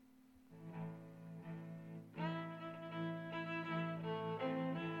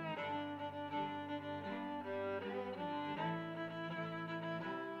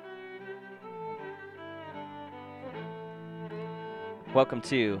Welcome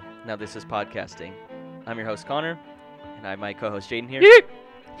to Now This Is Podcasting. I'm your host, Connor, and I have my co-host, Jaden here.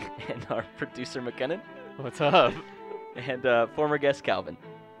 And our producer, McKinnon. What's up? And former guest, Calvin.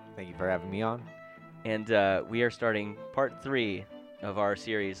 Thank you for having me on. And we are starting part 3 of our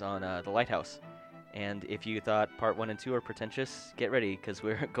series on The Lighthouse. And if you thought part 1 and 2 are pretentious, get ready, because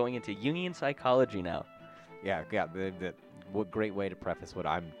we're going into Jungian psychology now. Yeah. What great way to preface what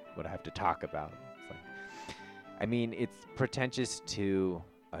I have to talk about. I mean, it's pretentious to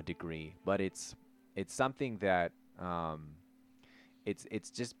a degree, but it's something that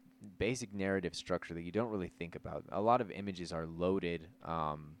it's just basic narrative structure that you don't really think about. A lot of images are loaded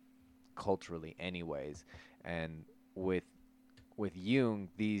culturally, anyways, and with Jung,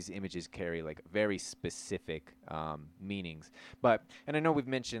 these images carry like very specific meanings. And I know we've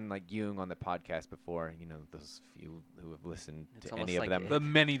mentioned like Jung on the podcast before. You know, those few who have listened to any of them. The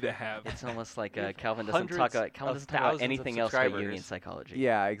many that have. It's almost like Calvin doesn't talk about anything else but Jungian psychology.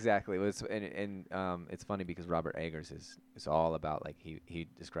 Yeah, exactly. It's funny because Robert Eggers is all about like he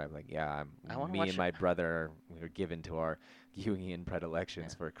described like me and my brother, we were given to our Jungian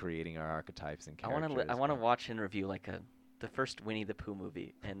predilections for creating our archetypes and characters. I want to watch and review like the first Winnie the Pooh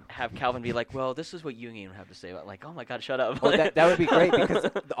movie and have Calvin be like, well, this is what Jungian would have to say about, like, oh my God, shut up. Well, that would be great because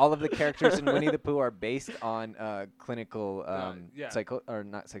all of the characters in Winnie the Pooh are based on clinical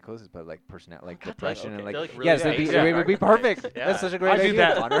not psychosis, but like personality, like depression and like it would be perfect. Yeah. That's such a great I idea. knew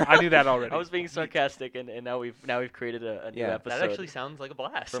that. I knew that already. I was being sarcastic, and now we've created a new episode. That actually sounds like a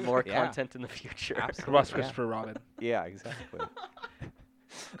blast. For more content in the future. Ross Christopher Robin. Yeah, exactly.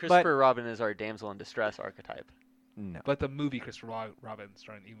 Christopher Robin is our damsel in distress archetype. No. But the movie Christopher Robin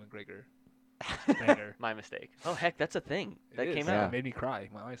starring Ewan McGregor. My mistake. Oh heck, that's a thing that came Yeah. out. It made me cry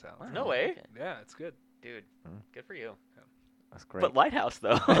my eyes out. Wow. No way. Okay. Yeah, it's good. Dude, good for you. That's great. But Lighthouse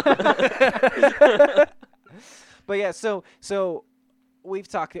though. But yeah, so we've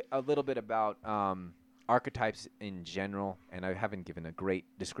talked a little bit about archetypes in general, and I haven't given a great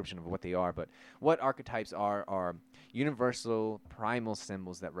description of what they are, but what archetypes are universal primal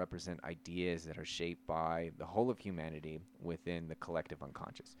symbols that represent ideas that are shaped by the whole of humanity within the collective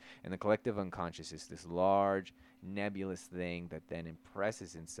unconscious. And the collective unconscious is this large, nebulous thing that then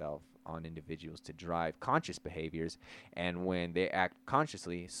impresses itself on individuals to drive conscious behaviors, and when they act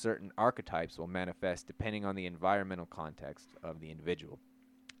consciously, certain archetypes will manifest depending on the environmental context of the individual.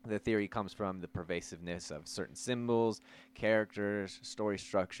 The theory comes from the pervasiveness of certain symbols, characters, story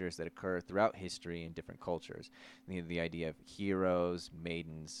structures that occur throughout history in different cultures. The idea of heroes,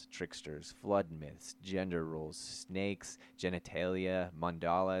 maidens, tricksters, flood myths, gender roles, snakes, genitalia,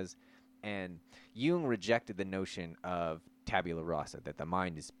 mandalas. And Jung rejected the notion of tabula rasa, that the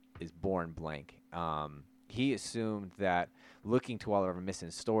mind is born blank. He assumed that looking to all of our myths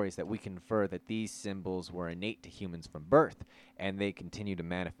and stories that we can infer that these symbols were innate to humans from birth, and they continue to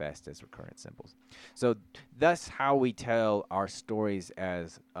manifest as recurrent symbols. So thus how we tell our stories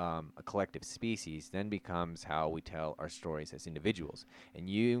as a collective species then becomes how we tell our stories as individuals. And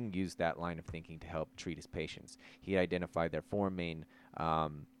Jung used that line of thinking to help treat his patients. He identified their four main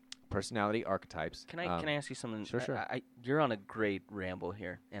personality archetypes. Can I ask you something? Sure. You're on a great ramble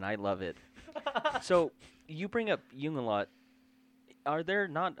here, and I love it. So you bring up Jung a lot. Are there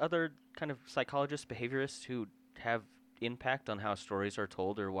not other kind of psychologists, behaviorists who have impact on how stories are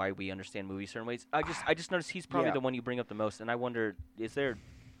told or why we understand movies certain ways? I just noticed he's probably the one you bring up the most, and I wonder, is there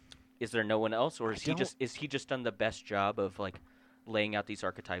no one else, or is he just done the best job of like laying out these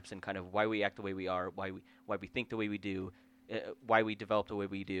archetypes and kind of why we act the way we are, why we think the way we do, why we develop the way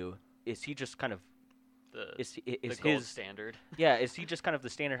we do? Is he just kind of the gold standard? Yeah, is he just kind of the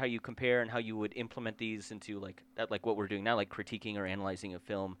standard how you compare and how you would implement these into like what we're doing now, like critiquing or analyzing a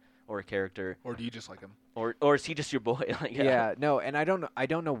film or a character? Or do you just like him? Or is he just your boy? No, and I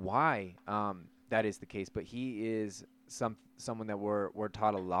don't know why that is the case, but he is someone that we're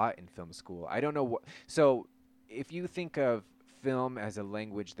taught a lot in film school. I don't know what. So if you think of film as a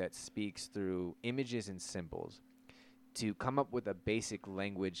language that speaks through images and symbols, to come up with a basic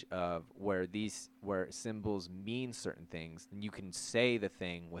language of where symbols mean certain things, then you can say the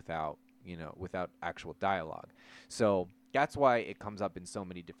thing without actual dialogue. So that's why it comes up in so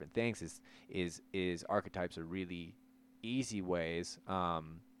many different things. Is archetypes are really easy ways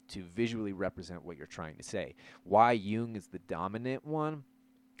to visually represent what you're trying to say. Why Jung is the dominant one,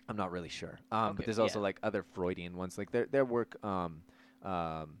 I'm not really sure. But there's also like other Freudian ones, like their work.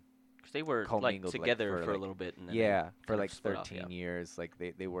 They were like together for a little bit. And then for like 13 years. Like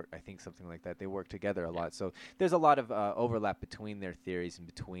they work, I think something like that. They work together a lot. So there's a lot of overlap between their theories and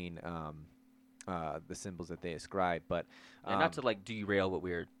between the symbols that they ascribe. But and not to like derail what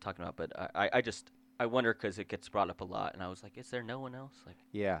we were talking about, but I wonder because it gets brought up a lot, and I was like, is there no one else? Like,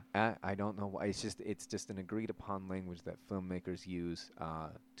 Yeah, I don't know why. It's just an agreed upon language that filmmakers use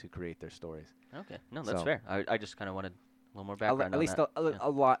to create their stories. okay, no, that's So- fair. I just kind of wanted a little more At background on least that. a, Yeah.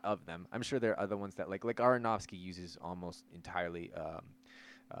 a lot of them. I'm sure there are other ones that like Aronofsky uses almost entirely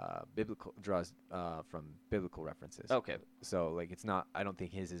biblical draws from biblical references. Okay. So like it's not. I don't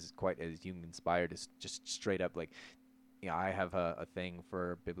think his is quite as Jung inspired as just straight up like. Yeah, I have a thing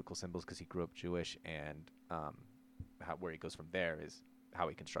for biblical symbols because he grew up Jewish, and where he goes from there is how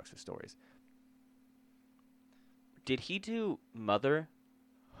he constructs his stories. Did he do Mother?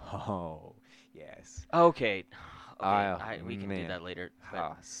 Oh, yes. Okay. Oh, We can do man. that later. But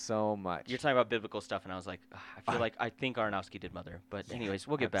Ah, so much. you're talking about biblical stuff, and I was like, I feel like I think Aronofsky did Mother. But Yeah, anyways,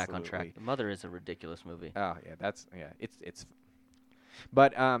 we'll get back on track. absolutely. Mother is a ridiculous movie. Oh yeah, it's.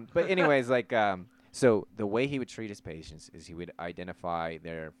 But anyways, like so the way he would treat his patients is he would identify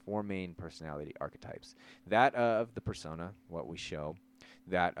their four main personality archetypes: that of the persona, what we show;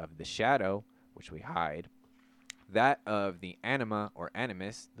 that of the shadow, which we hide; that of the anima or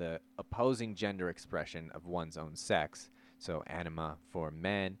animus, the opposing gender expression of one's own sex. So anima for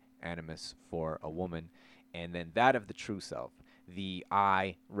men, animus for a woman, and then that of the true self, the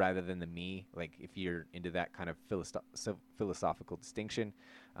I rather than the me. Like if you're into that kind of philosophical distinction,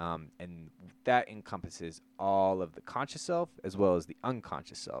 and that encompasses all of the conscious self as well as the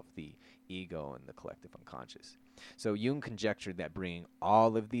unconscious self, the ego and the collective unconscious. So Jung conjectured that bringing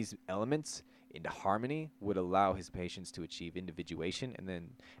all of these elements into harmony would allow his patients to achieve individuation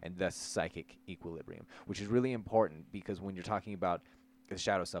and thus psychic equilibrium, which is really important because when you're talking about the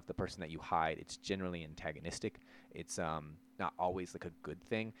shadow self, the person that you hide, it's generally antagonistic. It's not always like a good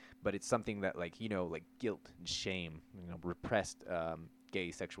thing, but it's something that like guilt and shame, repressed gay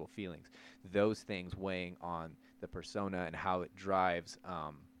sexual feelings, those things weighing on the persona and how it drives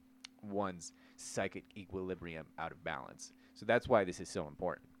one's psychic equilibrium out of balance. So that's why this is so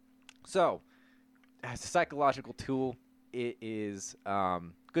important. So as a psychological tool, it is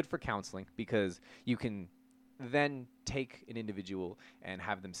good for counseling because you can then take an individual and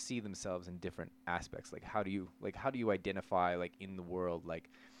have them see themselves in different aspects. Like how do you identify like in the world, like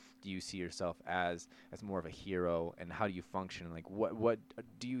do you see yourself as more of a hero, and how do you function? Like what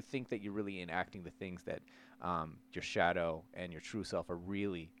do you think that you're really enacting the things that your shadow and your true self are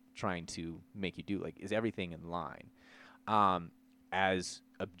really trying to make you do? Like is everything in line? As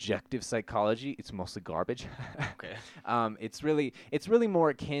objective psychology, it's mostly garbage. Okay. It's really more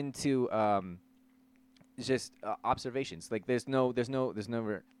akin to just observations. Like there's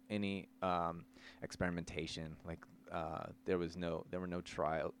never any experimentation. Like there were no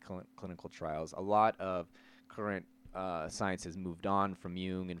clinical trials. A lot of current science has moved on from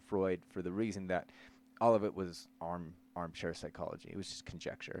Jung and Freud for the reason that all of it was armchair psychology. It was just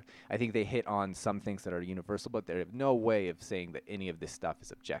conjecture. I think they hit on some things that are universal, but they have no way of saying that any of this stuff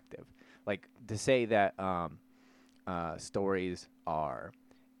is objective. Like to say that stories are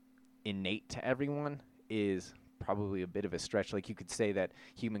innate to everyone is probably a bit of a stretch. Like you could say that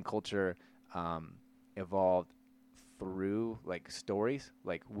human culture evolved through like stories.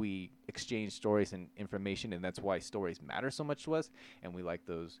 Like we exchange stories and information, and that's why stories matter so much to us, and we like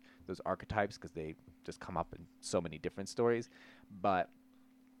those archetypes because they just come up in so many different stories. But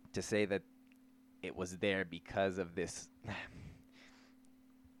to say that it was there because of this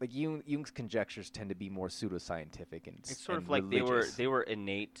like Jung's conjectures tend to be more pseudoscientific and It's sort and of like religious. they were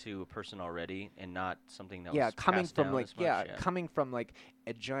innate to a person already, and not something that Yeah, was coming passed from down like as much, coming from like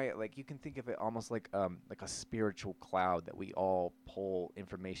a giant, like you can think of it almost like a spiritual cloud that we all pull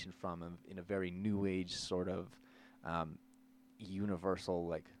information from in a very new age sort of universal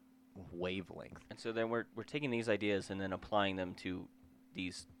like wavelength. And so then we're taking these ideas and then applying them to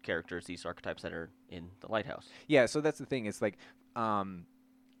these characters, these archetypes that are in the lighthouse. Yeah, so that's the thing. It's like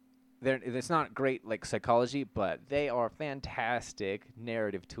it's not great like psychology, but they are fantastic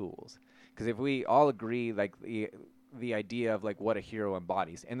narrative tools. Because if we all agree, like the idea of like what a hero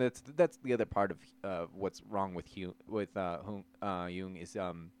embodies, and that's the other part of what's wrong with Jung is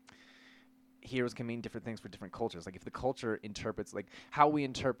heroes can mean different things for different cultures. Like if the culture interprets like how we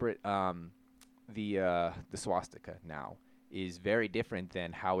interpret the swastika now is very different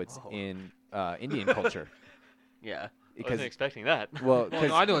than how it's in Indian culture. Yeah. I Because wasn't expecting that. well, Well,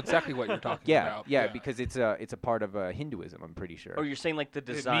 no, I know exactly what you're talking yeah, about. yeah, because it's a part of Hinduism, I'm pretty sure. Oh, you're saying like the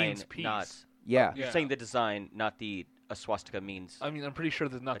design, means peace. not. Yeah. You're Yeah. saying the design, not the a swastika means I mean, I'm pretty sure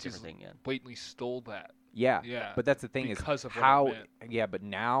the a Nazis different thing. Yeah. blatantly stole that. Yeah. Yeah. But that's the thing because is of what it how meant. yeah, but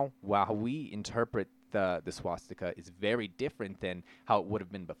now how we interpret the swastika is very different than how it would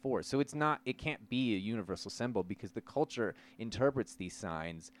have been before. So it can't be a universal symbol because the culture interprets these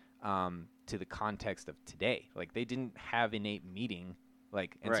signs to the context of today. Like they didn't have innate meaning.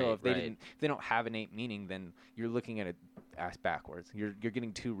 Like, and so Right, if they right. didn't, if they don't have innate meaning, then you're looking at it ass backwards. You're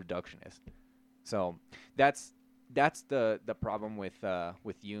getting too reductionist. So that's the problem with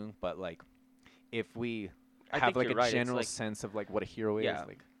Jung. But like, if we I have think like you're a right. It's general like- sense of like what a hero Yeah. is,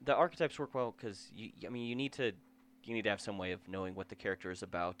 like The archetypes work well because I mean, you need to have some way of knowing what the character is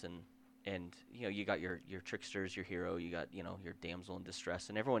about, and you know, you got your tricksters, your hero, you got your damsel in distress,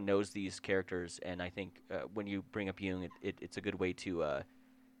 and everyone knows these characters. And I think when you bring up Jung, it's a good way to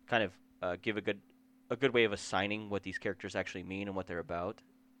kind of give a good way of assigning what these characters actually mean and what they're about.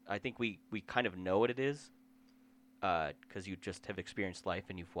 I think we kind of know what it is because you just have experienced life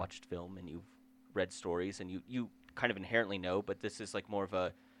and you've watched film and you've read stories and you kind of inherently know. But this is like more of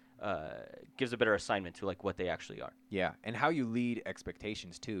a gives a better assignment to like what they actually are. yeah, and how you lead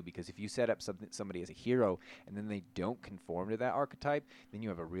expectations too, because if you set up somebody as a hero and then they don't conform to that archetype, then you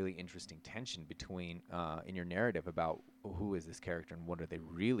have a really interesting tension between in your narrative about who is this character and what are they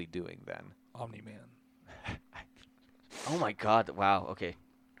really doing then. Omni-Man. Oh my God! Wow. Okay.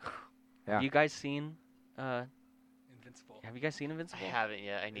 Yeah. Have you guys seen? Invincible. Have you guys seen I Invincible? haven't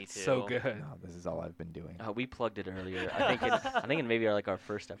yet. I need to. So good. No, this is all I've been doing. We plugged it earlier. I think in maybe our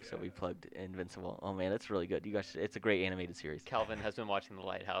first episode we plugged Invincible. Oh man, that's really good. You guys, it's a great animated series. Calvin has been watching The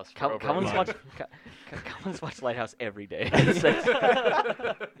Lighthouse for over a Calvin's month. Calvin's watched Lighthouse every day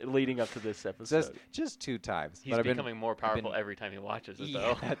leading up to this episode. Just 2 times. He's but I've been- becoming more I've been- powerful every time he watches it,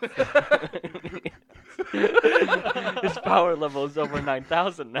 Yeah. though. His power level is over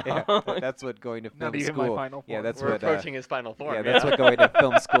 9,000 now. Yeah, that's what going to Not film even school. my final Yeah, form. that's We're what. approaching his final form. Yeah, that's what going to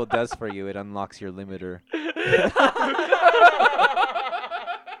film school does for you. It unlocks your limiter.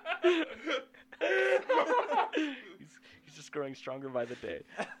 He's just growing stronger by the day.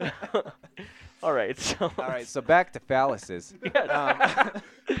 All right, so All right, so back to phalluses.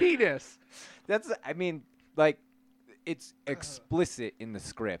 Penis. That's, I mean, like, it's explicit in the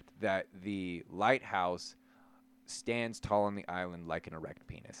script that the lighthouse stands tall on the island like an erect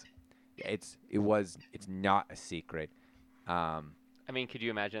penis. It's not a secret. I mean, could you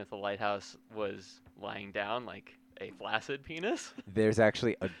imagine if the lighthouse was lying down like a flaccid penis? There's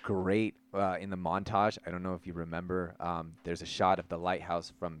actually a great in the montage. I don't know if you remember. There's a shot of the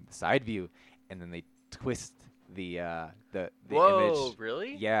lighthouse from the side view, and then they twist the Whoa, image.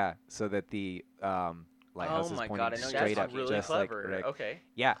 really? Yeah, so that the lighthouse Oh is my pointing God, I know straight you're up, talking really just clever. like Okay.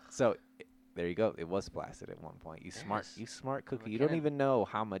 yeah. So there you go. It was flaccid at one point. You Yes. smart cookie. We You don't can. even know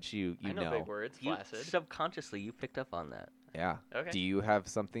how much you I know big words. you Flaccid. subconsciously you picked up on that. Yeah. Okay. Do you have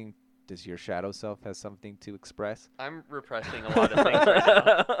something? Does your shadow self have something to express? I'm repressing a lot of things right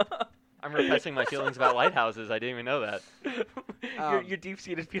now. I'm repressing my feelings about lighthouses. I didn't even know that. Your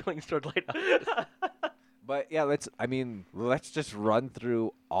deep-seated feelings toward lighthouses. But yeah, let's just run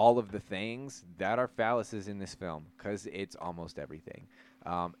through all of the things that are phalluses in this film, because it's almost everything.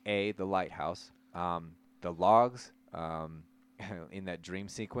 The lighthouse, the logs, in that dream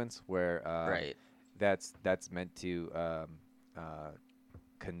sequence where Right. that's Um, meant to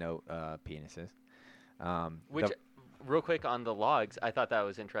connote penises. Which, real quick on the logs, I thought that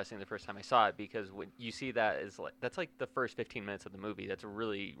was interesting the first time I saw it, because when you see that is like that's like the first 15 minutes of the movie. That's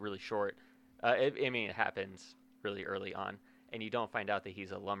really really short. I mean, it happens really early on, and you don't find out that he's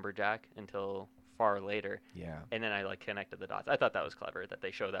a lumberjack until far later. Yeah. And then I like connected the dots. I thought that was clever that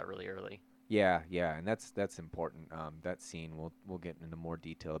they show that really early. Yeah, and that's important. That scene, we'll get into more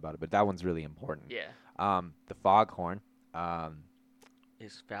detail about it, but that one's really important. Yeah. The foghorn.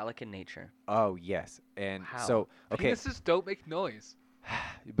 Is phallic in nature. Oh yes, and How? so okay, Penises don't make noise.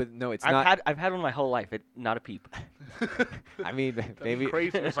 but no, it's I've not. I've had one my whole life. Not a peep. I mean, maybe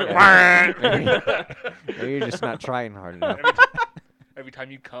Crazy. It's like, maybe, maybe you're just not trying hard enough. every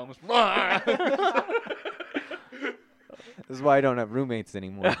time you come, it's This is why I don't have roommates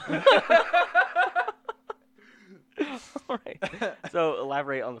anymore. All right. So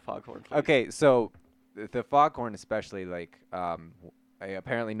elaborate on the foghorn, please. Okay, so the foghorn, especially, like,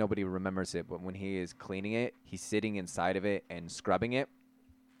 apparently nobody remembers it, but when he is cleaning it, he's sitting inside of it and scrubbing it.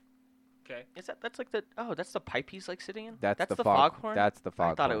 okay. That's like that's the pipe he's like sitting in. That's the foghorn. That's the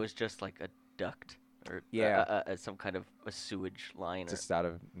foghorn. I thought it was just like a duct or Yeah. some kind of a sewage line. just out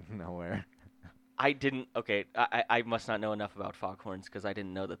of nowhere. I didn't. Okay, I must not know enough about foghorns because I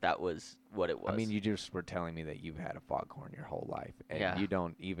didn't know that was what it was. I mean, you just were telling me that you've had a foghorn your whole life, and Yeah. you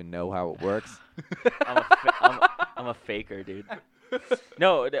don't even know how it works. I'm a faker, dude.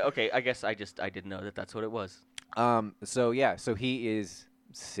 No, okay. I guess I didn't know that's what it was. So he is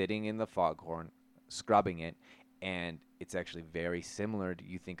sitting in the foghorn, scrubbing it, and it's actually very similar.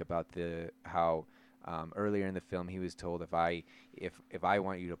 You think about how Earlier in the film, he was told, if I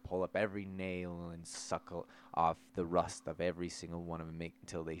want you to pull up every nail and suckle off the rust of every single one of them, make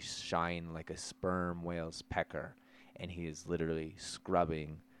until they shine like a sperm whale's pecker, and he is literally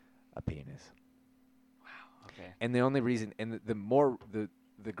scrubbing a penis. Okay. And the only reason, and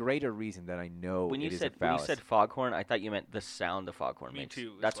the greater reason that I know When you it is said a phallus. foghorn, I thought you meant the sound the foghorn Me makes.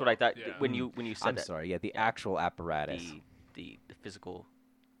 too, as That's what well. I thought Yeah. when you said I'm that. sorry. Yeah, the Yeah. actual apparatus. The physical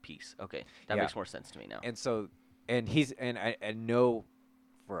piece. Okay, that Yeah. makes more sense to me now. And so, and I know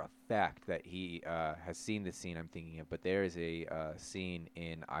for a fact that he has seen the scene I'm thinking of. But there is a scene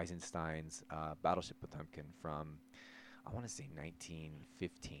in Eisenstein's Battleship Potemkin from, I want to say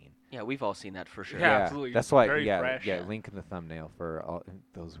 1915. Yeah, we've all seen that for sure. Yeah, absolutely. That's why. Very fresh. Yeah. Link in the thumbnail for all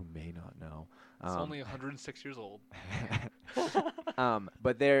those who may not know. It's only 106 years old.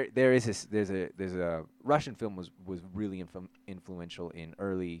 But there's a Russian film was really influential in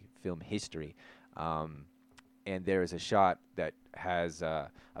early film history, and there is a shot that has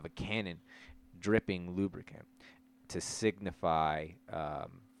of a cannon dripping lubricant to signify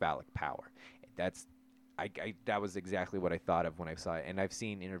phallic power. That was exactly what I thought of when I saw it, and I've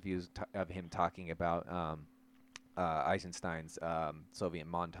seen interviews of him talking about Eisenstein's Soviet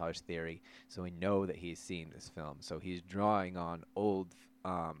montage theory, so we know that he's seen this film. So he's drawing on old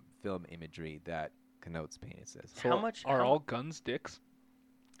film imagery that connotes penises. How much are how- all guns dicks?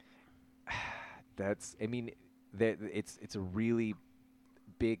 It's a really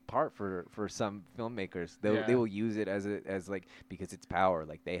big part for some filmmakers. They Yeah. will use it as like, because it's power.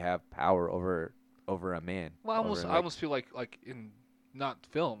 Like, they have power over a man. Well, over, I almost feel like in not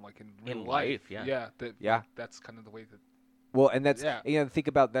film, like in real life, yeah. Yeah. Yeah. That's kind of the way that. Well, and that's Yeah. think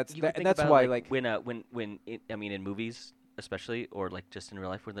about You could and think that's about, why like when I mean in movies especially, or like just in real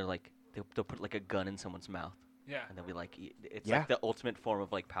life, where they're like they'll put like a gun in someone's mouth Yeah. and they'll be like it's Yeah. like the ultimate form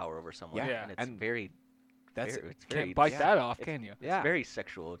of like power over someone. Yeah. And it's And very that's it's very Can't bite yeah. that off, it's- can you? It's Yeah. very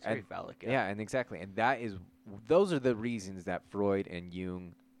sexual. It's very And- phallic. Yeah, and exactly, and those are the reasons that Freud and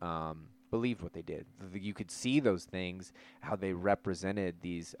Jung believed what they did. You could see those things, how they represented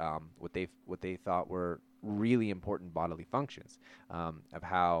these what they thought were really important bodily functions, of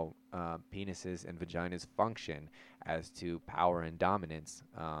how penises and vaginas function as to power and dominance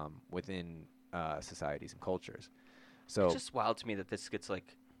within societies and cultures. So It's just wild to me that this gets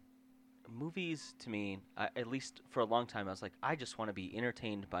like movies. To me, at least for a long time, I was like, I just want to be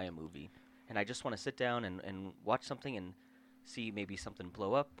entertained by a movie, and I just want to sit down and watch something and see maybe something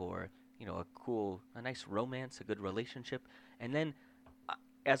blow up, or a nice romance, a good relationship. And then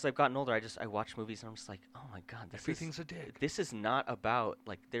as I've gotten older, I watch movies and I'm just like, oh my god, Everything's a dig. this is not about,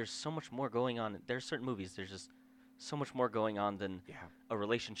 like, there's so much more going on. There's certain movies, there's just so much more going on than yeah. a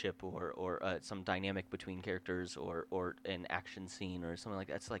relationship or some dynamic between characters or an action scene or something like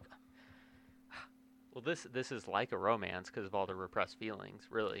that. It's like, Well, this is like a romance because of all the repressed feelings,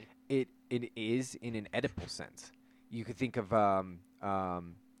 really. It is in an Oedipal sense. You could think of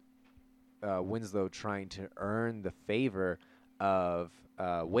Winslow trying to earn the favor of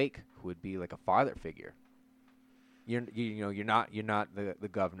Wake, who would be like a father figure. You're not the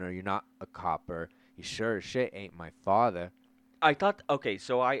governor. You're not a copper. You sure as shit ain't my father. I thought, okay,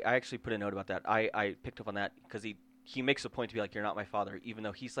 so I actually put a note about that. I picked up on that because he makes a point to be like, you're not my father, even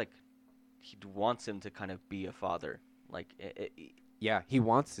though he's like, he wants him to kind of be a father. Like, Yeah, he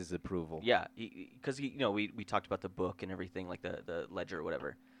wants his approval. yeah, because we talked about the book and everything, like the ledger or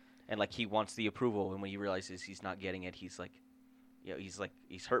whatever, and like he wants the approval, and when he realizes he's not getting it, he's like,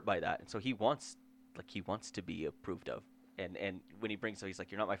 he's hurt by that, and so he wants to be approved of, and when he brings up, he's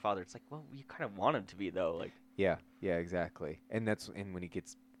like, you're not my father. It's like, well, you kind of want him to be though, like. Yeah, exactly. And when he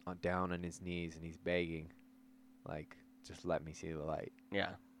gets down on his knees and he's begging, like, just let me see the light.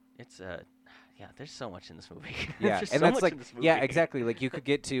 Yeah, it's there's so much in this movie. Yeah, There's and so that's much like, in this movie. yeah, exactly. Like, you could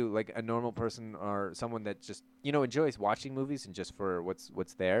get to like a normal person or someone that just enjoys watching movies and just for what's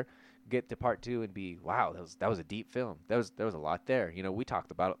there, get to part 2 and be, wow, that was a deep film. There was a lot there. We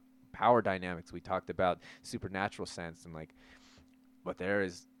talked about power dynamics. We talked about supernatural sense and like, but there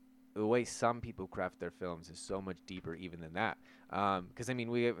is the way some people craft their films is so much deeper even than that. Because I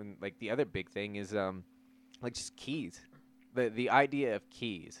mean, we have, like, the other big thing is like just keys. The idea of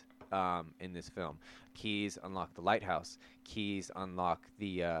keys in this film. Keys unlock the lighthouse. Keys unlock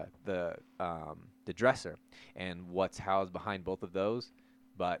the dresser, and what's housed behind both of those,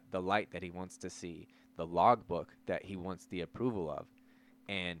 but the light that he wants to see, the logbook that he wants the approval of,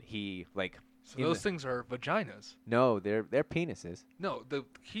 and he like. So those things are vaginas. No, they're penises, No, the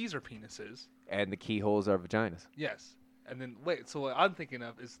keys are penises. and the keyholes are vaginas. Yes. And then wait, so what I'm thinking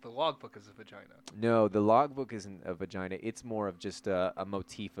of is the logbook as a vagina. No, the logbook isn't a vagina. It's more of just a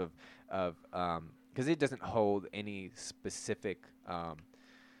motif of because it doesn't hold any specific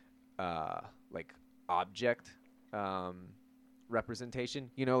like object representation.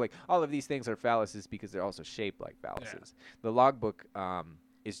 You know, like all of these things are phalluses because they're also shaped like phalluses. The logbook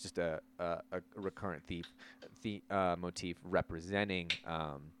is just a recurrent motif representing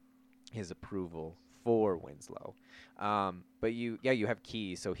his approval for Winslow. But you have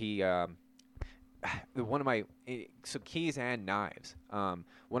Keyes. So he so Keyes and Knives.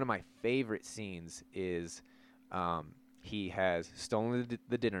 One of my favorite scenes is he has stolen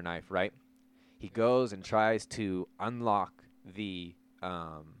the dinner knife, right? He goes and tries to unlock the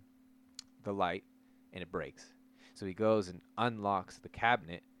light, and it breaks. So he goes and unlocks the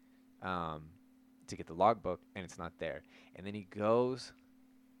cabinet to get the logbook, and it's not there. And then he goes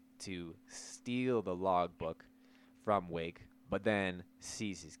to steal the logbook from Wake, but then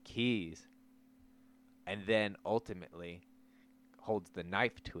sees his keys, and then ultimately holds the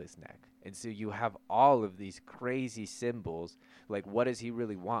knife to his neck. And so you have all of these crazy symbols. Like, what does he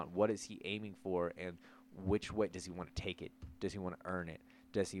really want? What is he aiming for? And which way does he want to take it? Does he want to earn it?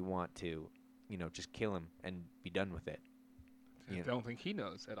 Does he want to, just kill him and be done with it? I don't think he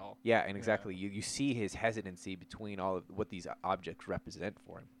knows at all. Yeah, and exactly. You see his hesitancy between all of what these objects represent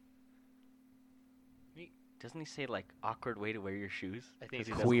for him. Doesn't he say like awkward way to wear your shoes? I think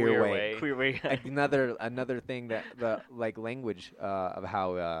he Queer says queer way. way. Queer way. Another thing that the like language of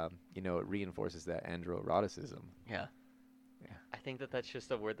how it reinforces that androeroticism. Yeah. I think that's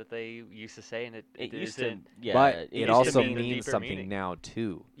just a word that they used to say, and it used to. isn't. Yeah. But it it used to also mean- means deeper something meaning. now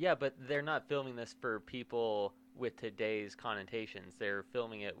too. Yeah, but they're not filming this for people with today's connotations. They're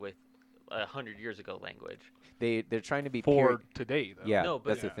filming it with 100 years ago language. They're trying to be For today, though. Yeah, No, but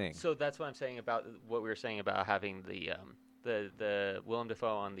that's the thing. So that's what I'm saying about what we were saying about having the Willem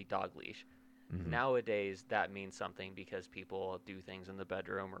Dafoe on the dog leash. Mhm. Nowadays, that means something because people do things in the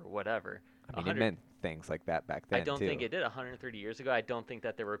bedroom or whatever. I mean, it 100 meant things like that back then I don't too. think it did 130 years ago. I don't think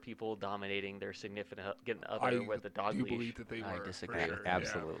that there were people dominating their significant other I with a dog do leash. believe that they I were. disagree. For sure.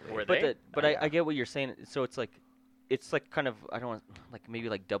 Absolutely. Were But they? I Yeah. get what you're saying. So it's like kind of, I don't want, like maybe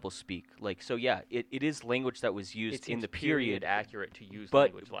like double speak. Like, so yeah, it is language that was used It in seems the period, accurate to use but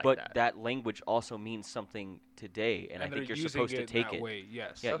language like but that. language also means something today, and I think they're you're using supposed to it take that it. way,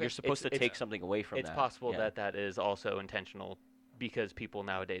 yes. Yeah, Okay, you're supposed to it's- take something away from It's that. possible Yeah. that is also intentional because people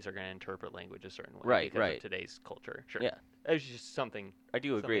nowadays are going to interpret language a certain way Right, because right. of today's culture. Sure. Yeah. It's just something. I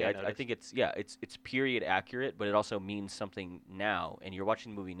do agree. something I I think it's it's period accurate, but it also means something now, and you're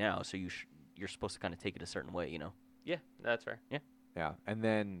watching the movie now, so you're supposed to kind of take it a certain way, Yeah, that's fair. Yeah, and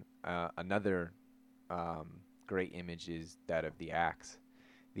then another great image is that of the axe.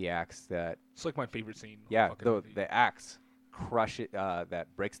 The axe that It's like my favorite scene. of yeah, fucking the movie. the axe crush it that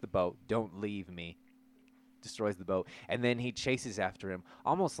breaks the boat. Don't leave me. Destroys the boat, and then he chases after him,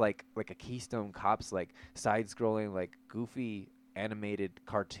 almost like a Keystone Cops like side-scrolling like goofy animated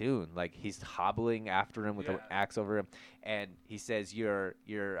cartoon. Like he's hobbling after him with an Yeah. axe over him, and he says, "You're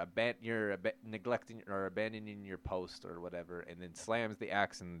neglecting or abandoning your post or whatever," and then slams the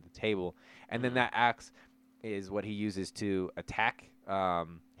axe in the table, and then that axe is what he uses to attack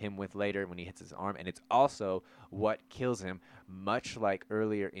him with later when he hits his arm, and it's also what kills him, much like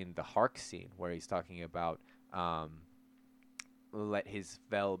earlier in the Hark scene where he's talking about let his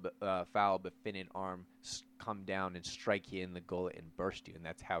foul befinned arm come down and strike you in the gullet and burst you, and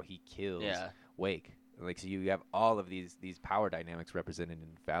that's how he kills Yeah. Wake. Like, so you have all of these power dynamics represented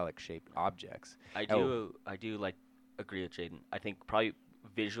in phallic shaped objects. I do like agree with Jaden. I think probably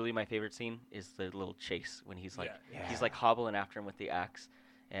visually my favorite scene is the little chase when he's like Yeah. he's like hobbling after him with the axe,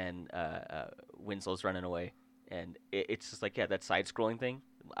 and Winslow's running away, and it's just like that side scrolling thing.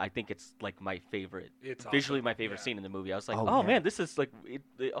 I think it's like my favorite, It's visually awesome. my favorite Yeah. scene in the movie. I was like, Oh, oh yeah. man, this is like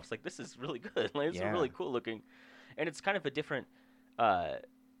I was like, this is really good. Like, it's Yeah. really cool looking, and it's kind of a different.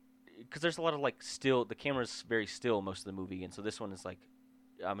 Because there's a lot of like still, the camera's very still most of the movie, and so this one is like,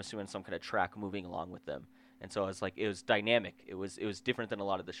 I'm assuming some kind of track moving along with them, and so I was like, it was dynamic. It was different than a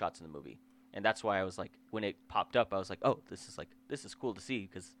lot of the shots in the movie, and that's why I was like, when it popped up, I was like, oh, this is cool to see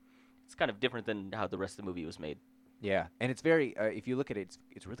because it's kind of different than how the rest of the movie was made. Yeah, and it's very. If you look at it,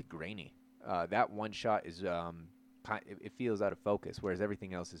 it's really grainy. That one shot is it feels out of focus, whereas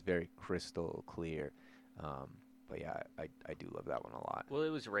everything else is very crystal clear. But yeah, I do love that one a lot. Well, it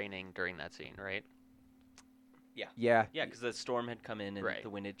was raining during that scene, right? Yeah, Yeah, because the storm had come in and Right. the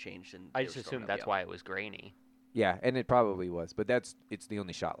wind had changed, and I they just were storming assumed up, that's yeah. why it was grainy. yeah, and it probably was, but it's the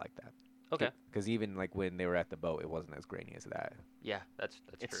only shot like that. Okay. Because even like when they were at the boat, it wasn't as grainy as that. Yeah, that's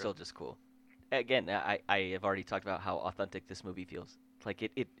It's true. still just cool. Again, I have already talked about how authentic this movie feels. Like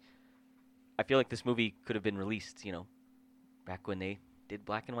it I feel like this movie could have been released, back when they did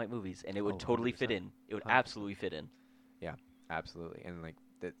black and white movies, and it would Oh, totally fit 100%. in. It would 100%. absolutely fit in. Absolutely. And like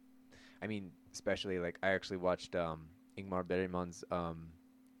that, I mean, especially like I actually watched Ingmar Bergman's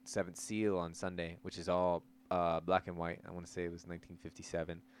Seventh Seal on Sunday, which is all black and white. I want to say it was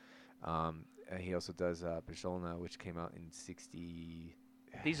 1957. He also does Persona, which came out in 60.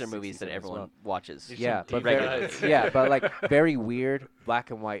 These are movies that 67 as everyone well. watches. These Yeah, some but deep regularly. cuts. yeah, but like very weird black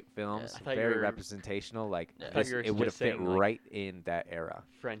and white films, I thought you very were- representational. Like Yeah. I thought this, you were it would have just fit saying, like- right in that era.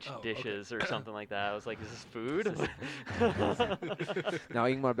 French Oh, okay. dishes or something like that. I was like, is this food? Now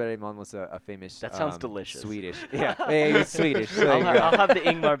Ingmar Bergman was a famous. That sounds delicious. Swedish. Yeah, he was Swedish. So there you go. I'll have the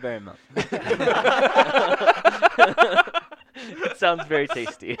Ingmar Bergman. It sounds very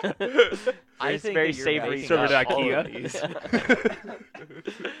tasty. I It's think very that you're savory. making Served up at all of IKEA. these.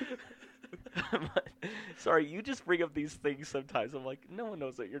 Sorry, you just bring up these things sometimes. I'm like, no one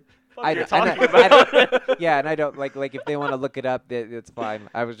knows what you're I fucking d- and talking I- about. Yeah, and I don't like if they want to look it up, it's fine.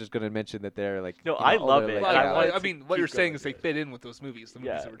 I was just gonna mention that they're like. No, you know, I love older, it. like, Well, yeah, I I like- mean, to what you're keep saying going is they with fit in with those movies, the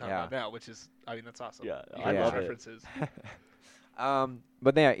movies Yeah. that we're talking Yeah. about now, which is, I mean, that's awesome. Yeah, I Those love it. references.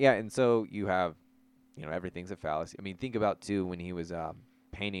 But yeah, and so you have, everything's a fallacy. I mean, think about too when he was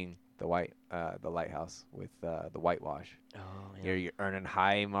painting the lighthouse with the whitewash. Oh, You're earning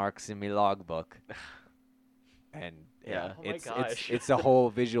high marks in my logbook. And Yeah. Oh my gosh. it's a whole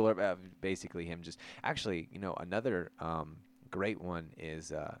visual of basically him just actually another great one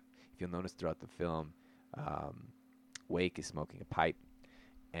is if you'll notice throughout the film, Wake is smoking a pipe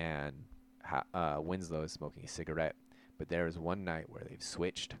and Winslow is smoking a cigarette, but there is one night where they've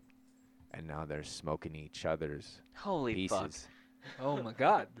switched and now they're smoking each other's Holy fuck. pieces. Oh my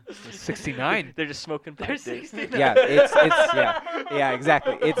God. 69. They're just smoking They're pipe dick. 69. Yeah, it's yeah,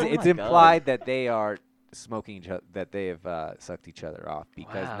 exactly. It's Oh my implied that they are smoking each other, that they have sucked each other off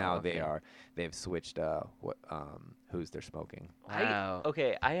because Wow, now okay. they've switched who's they're smoking. Wow.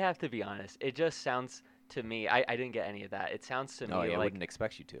 Okay, I have to be honest. It just sounds to me. I didn't get any of that. It sounds to No, me I like wouldn't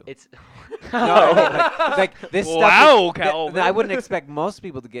expect you to. it's. No, I mean, like this Wow, stuff. Is, Calvin. I wouldn't expect most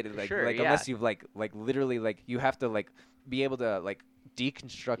people to get it Sure, yeah. unless you've like literally you have to be able to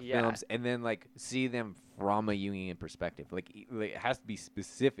deconstruct Yeah. films and then see them from a Jungian perspective. It has to be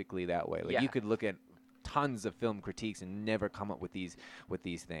specifically that way. Yeah. You could look at tons of film critiques and never come up with these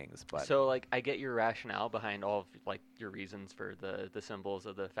things. But So I get your rationale behind all of your reasons for the symbols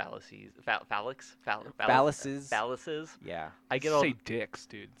of the fallacies, Phalluses. phalluses. yeah, I get all Say dicks,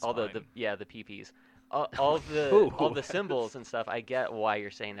 dude. It's all the fine. the PPs. All of the Ooh. all the symbols and stuff. I get why you're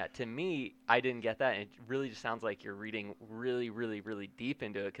saying that. To me, I didn't get that. And it really just sounds like you're reading really, really, really deep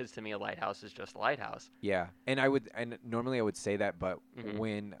into it. Because to me, a lighthouse is just a lighthouse. yeah. And normally I would say that, but Mhm.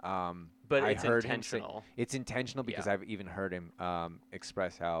 when But I it's heard him say, intentional. it's intentional because Yeah. I've even heard him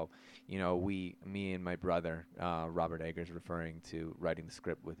express how, me and my brother, Robert Eggers, referring to writing the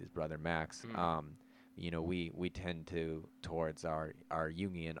script with his brother Max, we tend towards our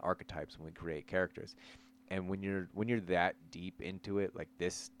Jungian archetypes when we create characters. And when you're that deep into it,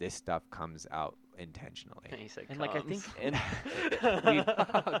 this stuff comes out intentionally. He said And I think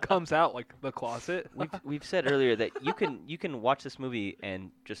comes. comes out like the closet. we've said earlier that you can watch this movie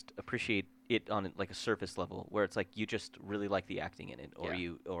and just appreciate it on a surface level, where it's you just really like the acting in it, or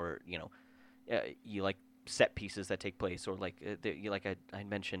Yeah. you like set pieces that take place, or I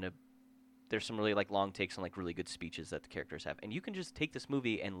mentioned there's some really long takes and really good speeches that the characters have, and you can just take this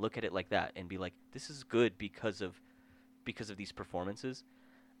movie and look at it like that and be like, this is good because of these performances.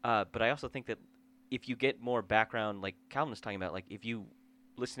 But I also think that if you get more background, like Calvin was talking about, if you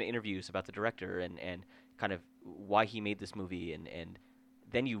listen to interviews about the director and kind of why he made this movie, and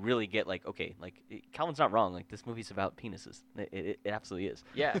then you really get Calvin's not wrong. This movie's about penises. It absolutely is.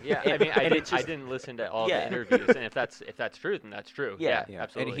 Yeah. I mean, I And it's just- didn't listen to all Yeah. the interviews, and if that's true, then that's true. Yeah. Yeah,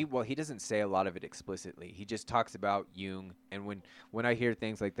 absolutely. And he doesn't say a lot of it explicitly. He just talks about Jung, and when I hear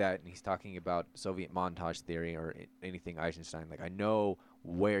things like that, and he's talking about Soviet montage theory or anything Eisenstein, I know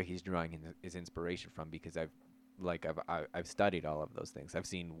where he's drawing his inspiration from because I've studied all of those things. I've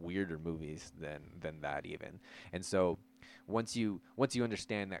seen weirder movies than that even, and so. Once you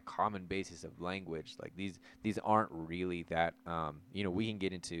understand that common basis of language, these aren't really that we can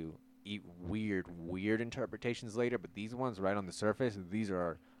get into weird interpretations later, but these ones right on the surface, these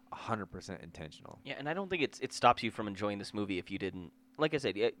are 100% intentional. Yeah, and I don't think it stops you from enjoying this movie if you didn't. Like I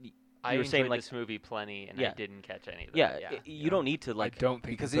said, I you were saying enjoyed like this movie plenty, and Yeah. I didn't catch any of yeah, that. you don't need to I like. don't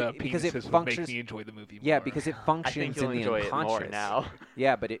think because the it- because it penises would functions- make me enjoy the movie more. Yeah, because it I think functions you'll in the enjoy it unconscious. more now.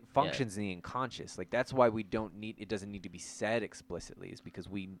 Yeah, but it functions in the unconscious. Like that's why we don't need. It doesn't need to be said explicitly. Is because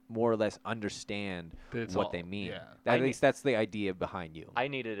we more or less understand It's what all- they mean. Yeah. At I ne- least that's the idea behind you. I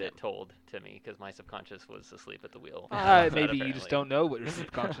needed it told to me because my subconscious was asleep at the wheel. Maybe you just don't know what your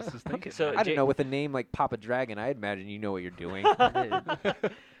subconscious is thinking. So man. I Jay- don't know. With a name like Papa Dragon, I imagine you know what you're doing.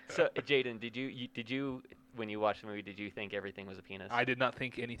 So, Jaden, did you when you watched the movie, did you think everything was a penis? I did not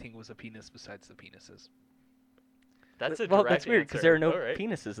think anything was a penis besides the penises. That's a well, direct that's weird because answer. there are no All right.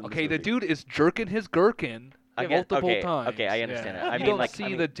 penises in Okay, this the movie. dude is jerking his gherkin I get- multiple okay, times. Okay, I understand yeah. that. I You mean, don't like, see I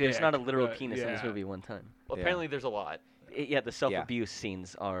mean, the there's not a dick, literal but penis in this yeah. movie one time. Well, Yeah. apparently there's a lot. Yeah, the self-abuse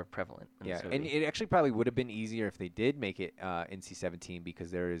scenes are prevalent in Yeah, this and movie. it actually probably would have been easier if they did make it NC-17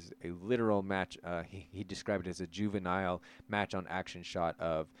 because there is a literal match. He described it as a juvenile match on action shot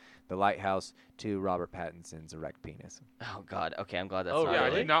of the lighthouse to Robert Pattinson's erect penis. Oh God. Okay, I'm glad that's Oh, not. Yeah, I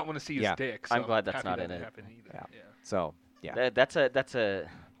in it. did not want to see his Yeah. dick. I'm so glad that's happy not that in didn't it. happen either. Yeah. Yeah. So yeah,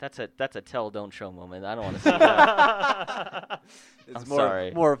 That's a tell don't show moment. I don't want to see that. it's I'm more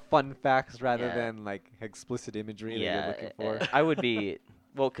sorry. more fun facts rather Yeah. than like explicit imagery that yeah, you're looking for. I would be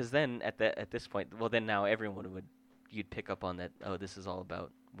because then at this point, then now everyone you'd pick up on that. Oh, this is all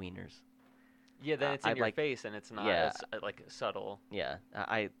about wieners. Yeah, then it's in I'd your like- face and it's not yeah. as like subtle. Yeah,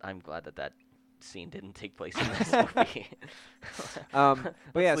 I'm glad that scene didn't take place in this movie. But Let's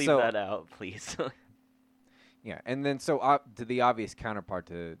yeah, leave so that out, please. yeah, and then so to the obvious counterpart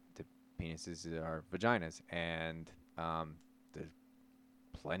to penises are vaginas, and there's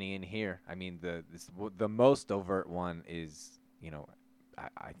plenty in here. I mean, the most overt one is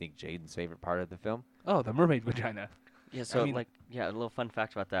I think Jaden's favorite part of the film. Oh, the mermaid vagina. Yeah, so mean- a little fun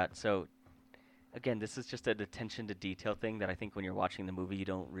fact about that. So, again, this is just an attention to detail thing that I think when you're watching the movie, you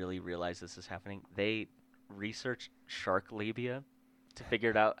don't really realize this is happening. They researched shark labia to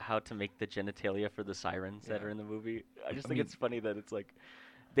figure out how to make the genitalia for the sirens that Yeah. are in the movie. I just I think mean- it's funny that it's like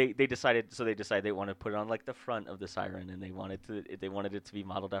they decided they want to put it on like the front of the siren, and they wanted it to be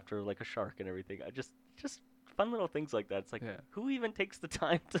modeled after like a shark and everything. I just fun little things like that. It's like Yeah. who even takes the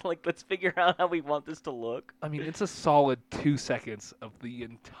time to like let's figure out how we want this to look. I mean, it's a solid 2 seconds of the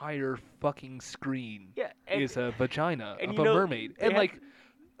entire fucking screen Yeah, and is a vagina and of you a know, mermaid. they And had- like,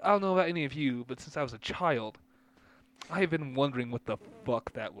 I don't know about any of you, but since I was a child, I have been wondering what the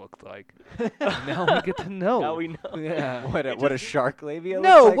fuck that looked like. Now we get to know. now we know. Yeah. What a shark labia?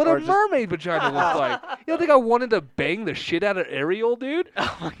 No, looks like, what or a just- mermaid vagina looks like. You don't think I wanted to bang the shit out of Ariel, dude?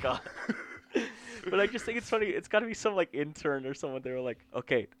 Oh my god. But I just think it's funny. It's got to be some like intern or someone. They were like,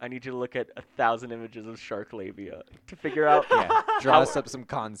 "Okay, I need you to look at 1,000 images of shark labia to figure out." Yeah, draw how- us up some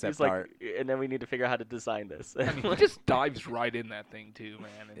concept He's like, art. and then we need to figure out how to design this. I mean, he just dives right in that thing too,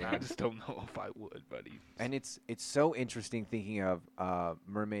 man. And Yeah. I just don't know if I would, buddy. And it's so interesting thinking of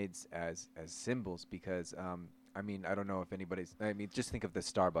mermaids as symbols because I mean I don't know if anybody's just think of the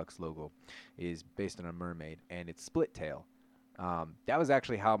Starbucks logo is based on a mermaid and it's split tail. That was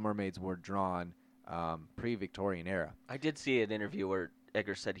actually how mermaids were drawn pre-Victorian era. I did see an interview where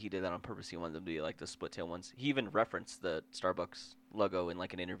Edgar said he did that on purpose. He wanted them to be like the split tail ones. He even referenced the Starbucks logo in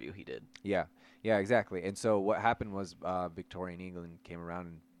like an interview he did. Yeah, exactly. And so what happened was Victorian England came around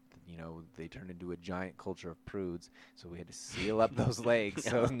and they turned into a giant culture of prudes. So we had to seal up those legs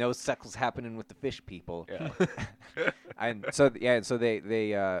so no sex was happening with the fish people. Yeah. And so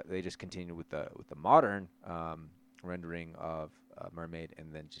they just continued with the modern rendering of mermaid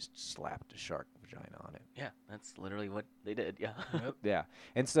and then just slapped a shark vagina on it. Yeah, that's literally what they did. Yeah. Yeah,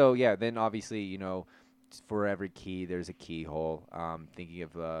 and so then obviously for every key there's a keyhole. Thinking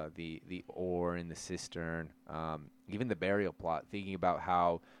of the oar in the cistern, even the burial plot. Thinking about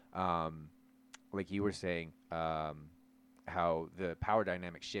how, like you were saying, how the power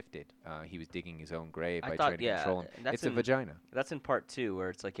dynamic shifted. He was digging his own grave I by thought- trying to yeah, control him. that's It's a in- vagina. That's in part 2 where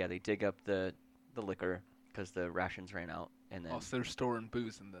it's like they dig up the liquor because the rations ran out, and then Also, they're storing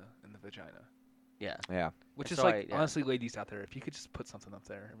booze in the vagina. yeah. Yeah, Which And is so like, yeah. honestly, ladies out there, if you could just put something up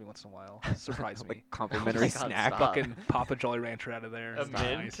there every once in a while, surprise me. like complimentary God, snack, stop. Fucking pop a Jolly Rancher out of there. A It's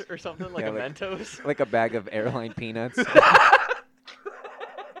mint nice. or something like Yeah, a like- Mentos. like a bag of airline peanuts.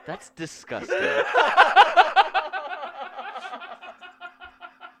 That's disgusting.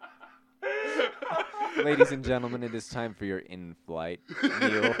 Ladies and gentlemen, it is time for your in-flight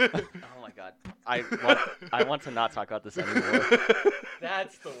meal. Oh my god. I want to not talk about this anymore.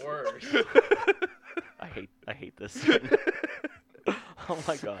 That's the worst. I hate this. Oh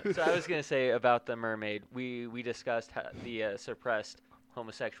my god. So I was gonna say about the mermaid. We discussed the suppressed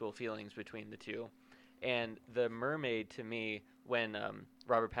homosexual feelings between the two, and the mermaid to me, when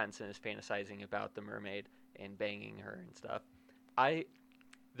Robert Pattinson is fantasizing about the mermaid and banging her and stuff.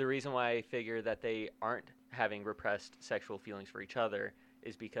 The reason why I figure that they aren't having repressed sexual feelings for each other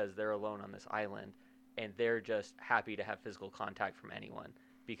is because they're alone on this island, and they're just happy to have physical contact from anyone.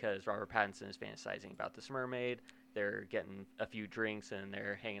 Because Robert Pattinson is fantasizing about this mermaid, they're getting a few drinks and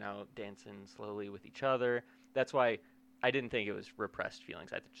they're hanging out, dancing slowly with each other. That's why I didn't think it was repressed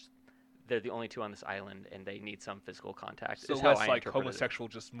feelings. They're the only two on this island, and they need some physical contact. So is how less I like interpreted it. homosexual,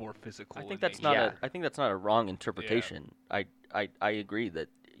 just more physical. I in think that's nature. not Yeah. I think that's not a wrong interpretation. I agree that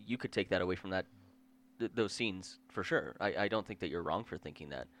you could take that away from those scenes for sure. I don't think that you're wrong for thinking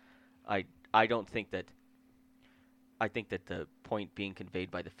that. I don't think that. I think that the point being conveyed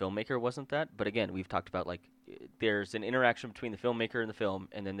by the filmmaker wasn't that. But again, we've talked about like there's an interaction between the filmmaker and the film,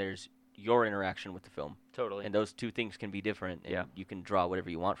 and then there's your interaction with the film, Totally. and those two things can be different. And Yeah. you can draw whatever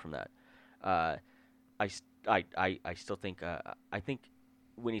you want from that. I still think I think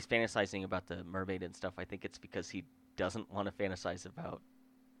when he's fantasizing about the mermaid and stuff, I think it's because he doesn't want to fantasize about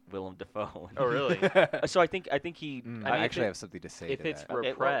Willem Dafoe. Oh, really? So I think he. I mean, actually have something to say If to it's that. Okay,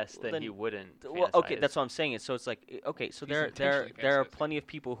 well, repressed, then then- he wouldn't. Well, okay, fantasize. that's what I'm saying. So it's like okay, so He's there intentionally are fantasizing. plenty of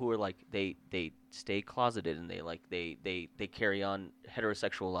people who are like they stay closeted and they carry on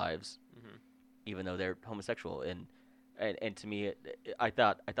heterosexual lives Mhm. even though they're homosexual and to me I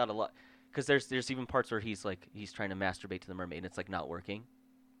thought a lot because there's even parts where he's trying to masturbate to the mermaid and it's like not working,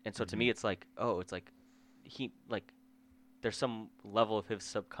 and so to me it's like he there's some level of his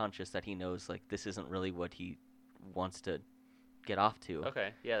subconscious that he knows like this isn't really what he wants to get off to.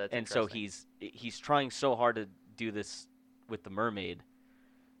 Okay, yeah, that's And so interesting. he's trying so hard to do this with the mermaid,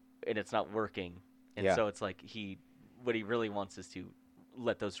 and it's not working. And Yeah. so it's like what he really wants is to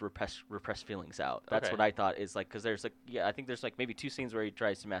let those repressed feelings out. That's Okay. what I thought is like because there's I think there's like maybe 2 scenes where he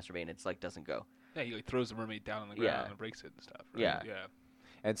tries to masturbate and it's like doesn't go. Yeah, he like throws the mermaid down on the ground Yeah. and breaks it and stuff. Right? Yeah. Yeah.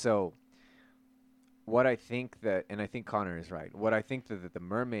 And so, what I think that, and I think Connor is right, what I think that the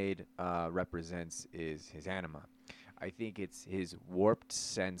mermaid represents is his anima. I think it's his warped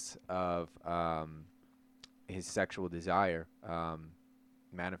sense of his sexual desire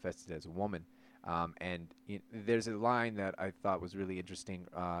manifested as a woman. There's a line that I thought was really interesting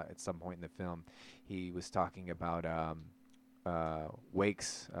at some point in the film. He was talking about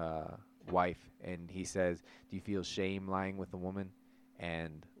Wake's wife, and he says, "Do you feel shame lying with a woman?"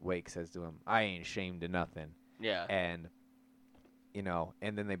 And Wake says to him, "I ain't ashamed of nothing." Yeah. And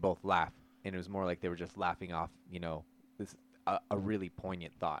and then they both laugh, and it was more like they were just laughing off, this a really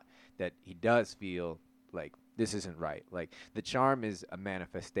poignant thought that he does feel like this isn't right. Like the charm is a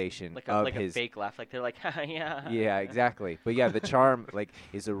manifestation like of a his fake laugh, like they're like yeah. yeah, exactly. But yeah, the charm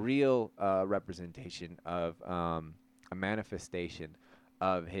is a real representation of a manifestation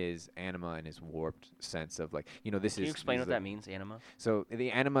of his anima and his warped sense of this Can is. you explain is what that means, anima? So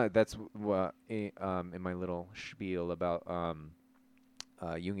the anima, that's what in my little spiel about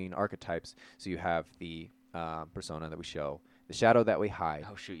Jungian archetypes. So you have the persona that we show, the shadow that we hide.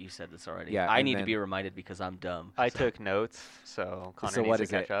 Oh shoot, you said this already. Yeah, I and need to then- be reminded because I'm dumb. I took notes, so Connor So needs what to is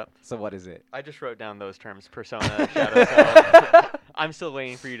catch it? up. So what is it? I just wrote down those terms: persona, shadow self. I'm still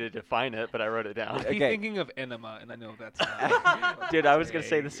waiting for you to define it, but I wrote it down. I keep Okay. thinking of enema, and I know that's not. Dude, I was gonna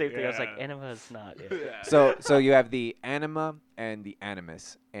say the same thing. I was like, Yeah. anima is not. Yeah. So you have the anima and the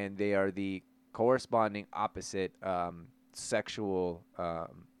animus, and they are the corresponding opposite sexual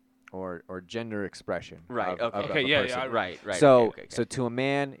or gender expression. Right. Of Okay. a Okay, yeah, person. yeah, Right. Right. So okay. so to a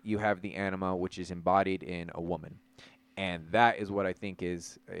man, you have the anima, which is embodied in a woman, and that is what I think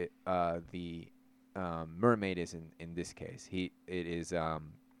is the mermaid is in this case. It is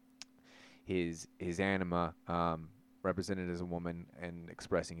his anima represented as a woman and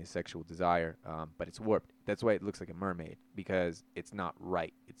expressing his sexual desire, but it's warped. That's why it looks like a mermaid, because it's not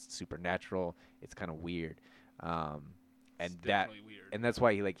right. It's supernatural. It's kind of weird, and It's that. definitely weird. And that's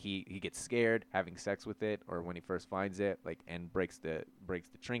why he gets scared having sex with it, or when he first finds it, and breaks the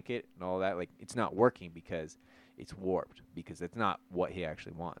trinket and all that. Like, it's not working because it's warped, because it's not what he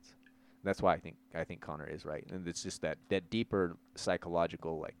actually wants. That's why I think Connor is right, and it's just that deeper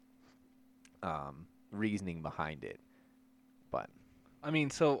psychological reasoning behind it. But I mean,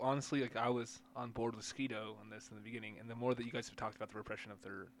 so honestly, I was on board with Skeeto on this in the beginning, and the more that you guys have talked about the repression of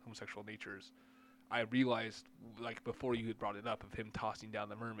their homosexual natures, I realized, before you had brought it up, of him tossing down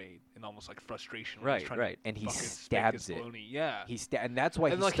the mermaid in almost frustration. When he's Right, trying right. To And he fucking spank stabs his it. baloney. Yeah. and that's why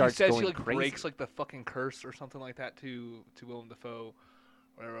And he starts he says going he crazy. breaks the fucking curse or something like that to Willem Dafoe,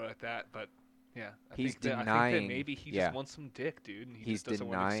 whatever like that. But Yeah, He's I think denying- that maybe he yeah. just wants some dick, dude, and he He's just doesn't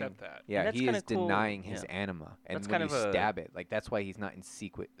want to denying- accept that. Yeah, that's he kinda is cool, denying his yeah. anima, and That's when kind you of a- stab it, like that's why he's not in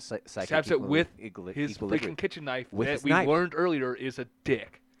psychic Stabs it with His equilibrium. freaking kitchen knife With that his we knife. learned earlier is a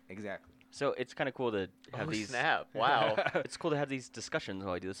dick. Exactly. So it's kind of cool to have Oh these. snap! Wow. It's cool to have these discussions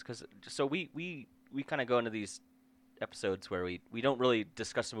while I do this because so we kind of go into these episodes where we don't really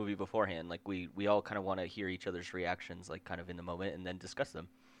discuss the movie beforehand. Like we all kind of want to hear each other's reactions, like kind of in the moment, and then discuss them.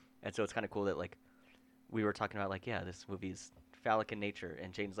 And so it's kind of cool that like we were talking about like, yeah, this movie is phallic in nature,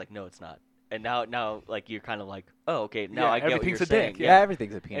 and Jane's like, no, it's not. And now like you're kind of like, oh, okay, now Yeah, I get what everything's you're a dick, saying. Yeah,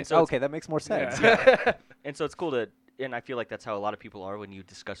 everything's a penis. so it's- Okay, that makes more sense. Yeah. And so it's cool to, and I feel like that's how a lot of people are when you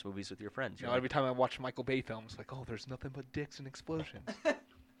discuss movies with your friends. You You're know, like, every time I watch Michael Bay films, like, oh, there's nothing but dicks and explosions.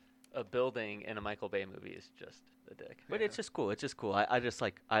 A building in a Michael Bay movie is just a dick. But it's just cool. It's just cool. I just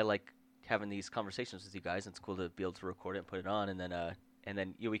like having these conversations with you guys. It's cool to be able to record it and put it on, and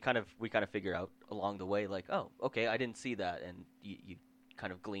then we kind of figure out along the way like, oh, okay, I didn't see that, and you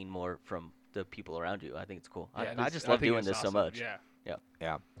kind of glean more from the people around you. I think it's cool. I just love think doing it's this so awesome. much.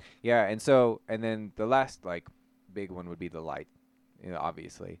 Yeah. Yeah, and then the last like big one would be the light. You know,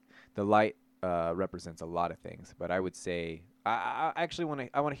 obviously, the light represents a lot of things, but I would say I actually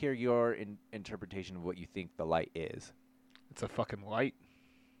want to hear your interpretation of what you think the light is. It's a fucking light.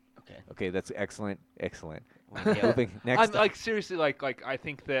 Okay. Okay, that's excellent. Yeah. Moving next. I'm like seriously like I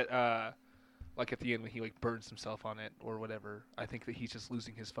think that like at the end when he like burns himself on it or whatever, I think that he's just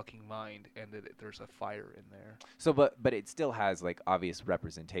losing his fucking mind and that there's a fire in there. So, but it still has like obvious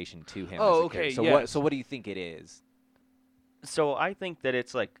representation to him. Oh, as a okay, character. So yes. what do you think it is? So I think that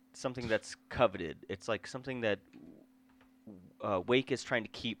it's like something that's coveted. It's like something that Wake is trying to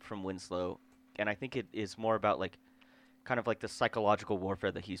keep from Winslow, and I think it is more about like kind of like the psychological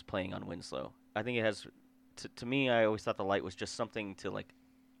warfare that he's playing on Winslow. I think it has to me, I always thought the light was just something to like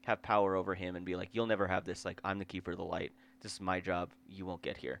have power over him and be like, you'll never have this, like I'm the keeper of the light. This is my job. You won't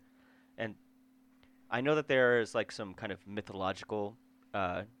get here. And I know that there is like some kind of mythological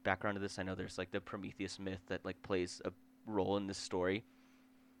background to this. I know there's like the Prometheus myth that like plays a role in this story.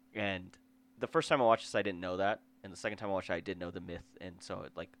 And the first time I watched this, I didn't know that. And the second time I watched it, I did know the myth. And so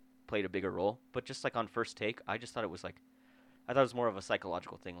it like played a bigger role. But just like on first take, I just thought it was like, I thought it was more of a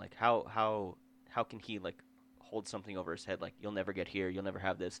psychological thing. Like how can he like hold something over his head? Like you'll never get here. You'll never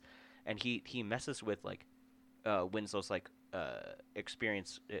have this. And he messes with like Winslow's like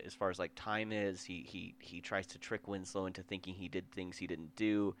experience as far as like time is. He tries to trick Winslow into thinking he did things he didn't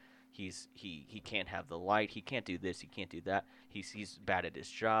do. He can't have the light. He can't do this. He can't do that. He's bad at his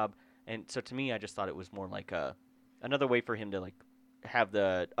job. And so to me, I just thought it was more like another way for him to like have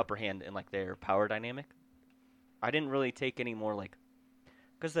the upper hand in like their power dynamic. I didn't really take any more like,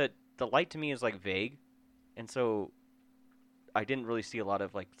 because the light to me is like vague, and so I didn't really see a lot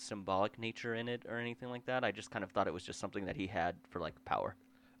of like symbolic nature in it or anything like that. I just kind of thought it was just something that he had for like power.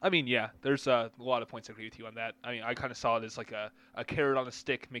 I mean, yeah, there's a lot of points I agree with you on that. I mean, I kind of saw it as like a carrot on a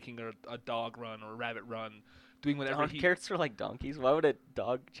stick making a dog run or a rabbit run, doing whatever he... Carrots are like donkeys. Why would a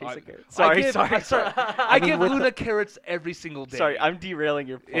dog chase I- a carrot? I Sorry. I mean, give with Luna carrots every single day. Sorry, I'm derailing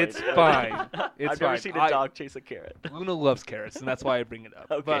your point. It's fine. It's I've never fine. seen a dog chase a carrot. Luna loves carrots, and that's why I bring it up.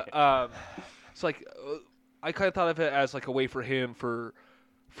 Okay. But it's like I kind of thought of it as like a way for him for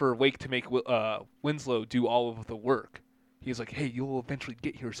Wake to make Winslow do all of the work. He's like, hey, you'll eventually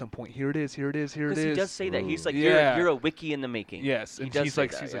get here at some point. Here it is. Here it is. Here it Because is. he does say that. He's like, Yeah. you're a wiki in the making. Yes, He and does he's say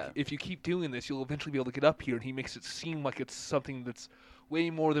like, that, yeah. if you keep doing this, you'll eventually be able to get up here. And he makes it seem like it's something that's way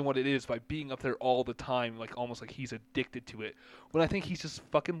more than what it is by being up there all the time, like almost like he's addicted to it. When I think he's just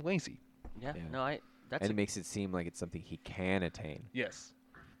fucking lazy. Yeah. Yeah. No, that's And it makes it seem like it's something he can attain. Yes.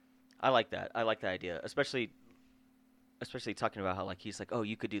 I like that. I like that idea, especially talking about how like he's like, oh,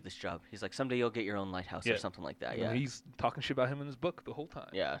 you could do this job. He's like, someday you'll get your own lighthouse Yeah. or something like that. You know, Yeah. he's talking shit about him in his book the whole time.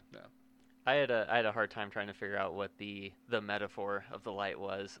 Yeah. I had a hard time trying to figure out what the metaphor of the light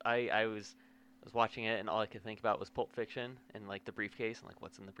was. I was watching it and all I could think about was Pulp Fiction and like the briefcase and like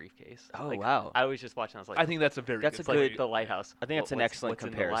what's in the briefcase. Oh, Like, wow. I was just watching. I was like, I think that's a very That's good a good- point. the lighthouse. I think that's an What's- excellent what's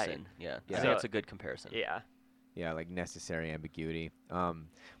in the light? comparison. Yeah. Yeah. I think that's a good comparison. Yeah. Yeah, like necessary ambiguity. One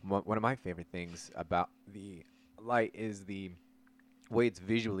of my favorite things about the light is the way it's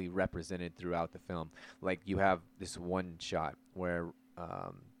visually represented throughout the film. Like you have this one shot where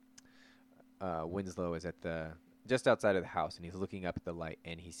Winslow is at just outside of the house, and he's looking up at the light,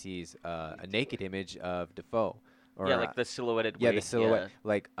 and he sees a naked image of Defoe. Or, Yeah, like the silhouetted yeah, way. the silhouette,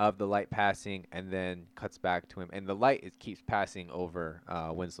 like of the light passing, and then cuts back to him, and the light keeps passing over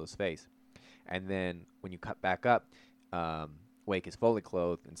Winslow's face. And then when you cut back up, Wake is fully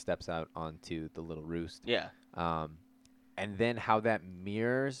clothed and steps out onto the little roost. Yeah. And then how that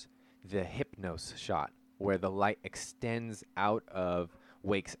mirrors the Hypnos shot where the light extends out of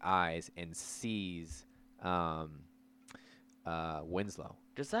Wake's eyes and sees Winslow.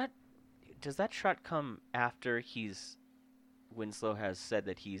 Does that shot come after Winslow has said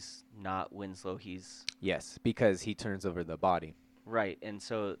that he's not Winslow? He's Yes, because he turns over the body. right, and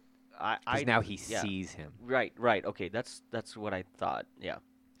so Because now he yeah. sees him. Right. Okay, that's what I thought. Yeah.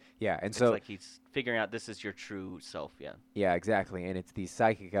 Yeah, and It's so like he's figuring out this is your true self. Yeah. yeah, exactly. And it's these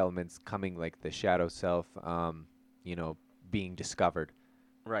psychic elements coming, like the shadow self, being discovered,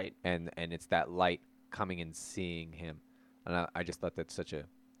 Right. and it's that light coming and seeing him. And I just thought that's such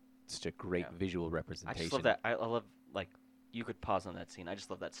a great Yeah. visual I representation. just love that. I love like you could pause on that scene. I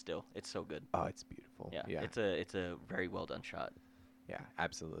just love that still. It's so good. Oh, it's beautiful. Yeah. Yeah, It's a very well done shot. yeah,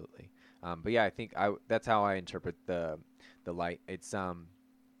 absolutely. But yeah, I think that's how I interpret the light. It's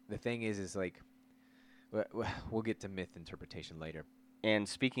the thing is like we'll get to myth interpretation later. And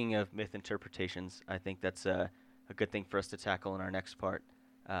speaking of myth interpretations, I think that's a good thing for us to tackle in our next part.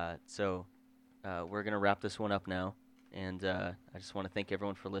 So we're gonna wrap this one up now, and I just want to thank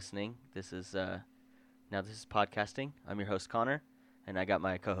everyone for listening. This is podcasting. I'm your host Connor, and I got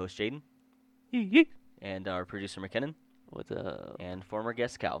my co-host Jaden, and our producer McKinnon, What's up? and former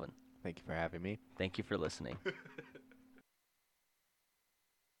guest Calvin. Thank you for having me. Thank you for listening.